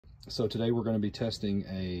So today we're going to be testing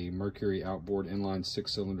a Mercury Outboard inline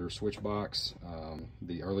 6-cylinder switchbox,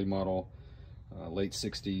 the early model, late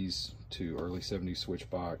 60s to early 70s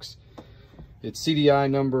switchbox. It's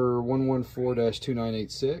CDI number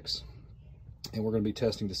 114-2986, and we're going to be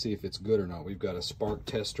testing to see if it's good or not. We've got a spark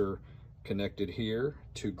tester connected here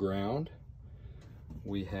to ground.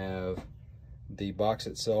 We have the box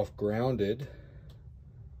itself grounded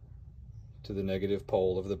to the negative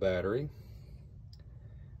pole of the battery.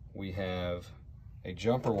 We have a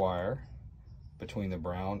jumper wire between the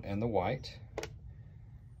brown and the white,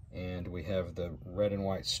 and we have the red and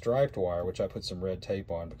white striped wire, which I put some red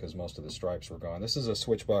tape on because most of the stripes were gone. This is a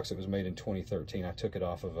switchbox that was made in 2013. I took it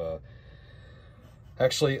off of a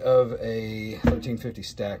 1350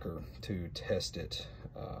 stacker to test it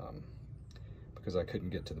because I couldn't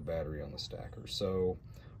get to the battery on the stacker. So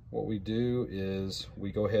what we do is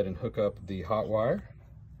we go ahead and hook up the hot wire,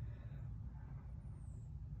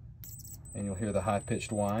 and you'll hear the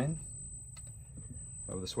high-pitched whine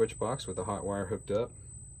of the switch box with the hot wire hooked up.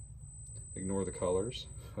 Ignore the colors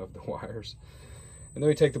of the wires. And then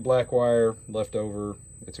we take the black wire left over,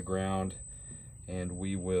 it's a ground, and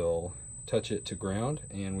we will touch it to ground,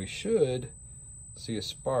 and we should see a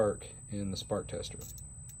spark in the spark tester,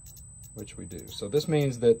 which we do. So this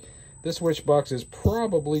means that this switch box is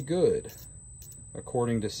probably good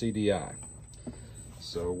according to CDI.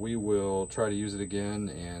 So we will try to use it again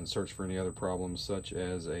and search for any other problems, such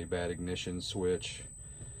as a bad ignition switch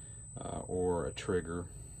or a trigger.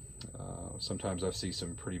 Sometimes I see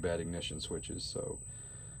some pretty bad ignition switches. So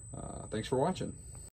thanks for watching.